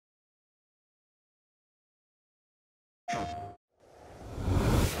Watch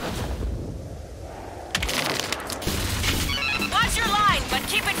your line, but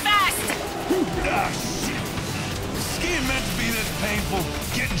keep it fast! Ah, shit! Skiing meant to be this painful.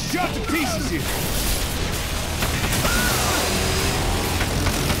 Getting shot to pieces here.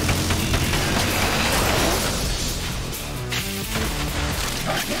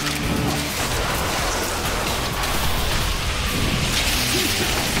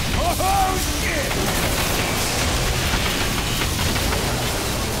 Oh, shit!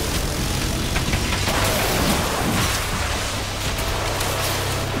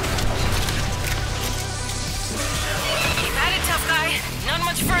 You've had it, tough guy. Not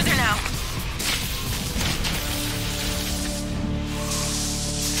much further now.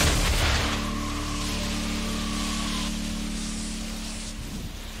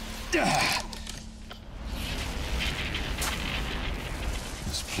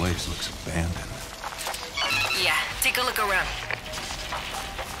 This place looks abandoned. Yeah, take a look around.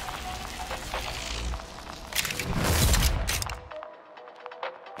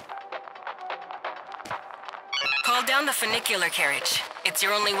 Call down the funicular carriage. It's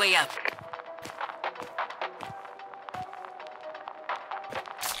your only way up.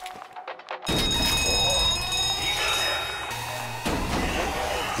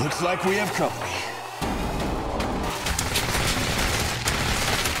 Looks like we have company.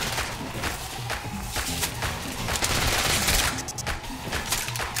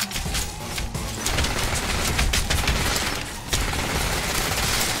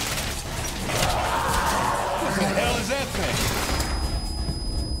 What the hell is that thing?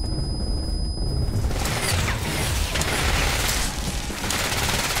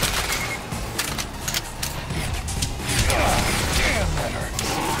 Damn, that hurts.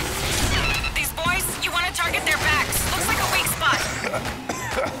 These boys, you want to target their backs. Looks like a weak spot.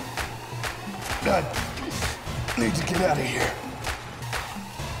 I need to get out of here.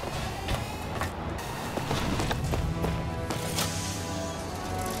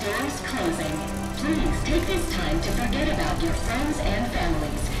 Doors closing. Please take this time to forget about your friends and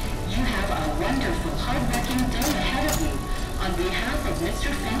families. You have a wonderful, hard-working day ahead of you. On behalf of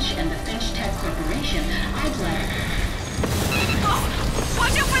Mr. Finch and the Finch Tech Corporation, I'd like... Oh!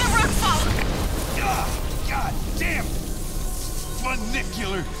 Watch out for the rock fall! Ah, God damn!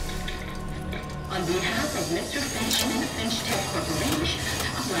 Funicular! On behalf of Mr. Finch and the Finch Tech Corporation,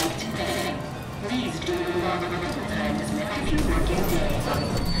 I'd like to thank... Please do log on time as a happy working day.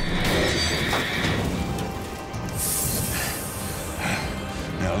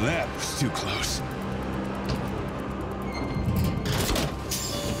 Now that was too close.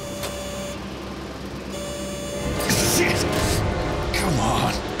 Shit! Come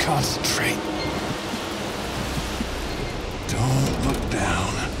on, concentrate. Don't look down.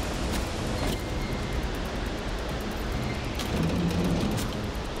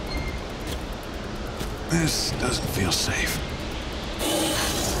 This doesn't feel safe.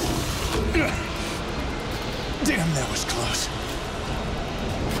 Damn, that was close.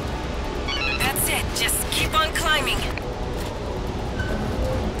 That's it. Just keep on climbing.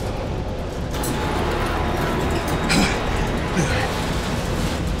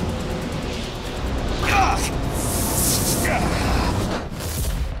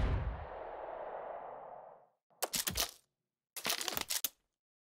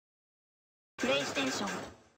 PlayStation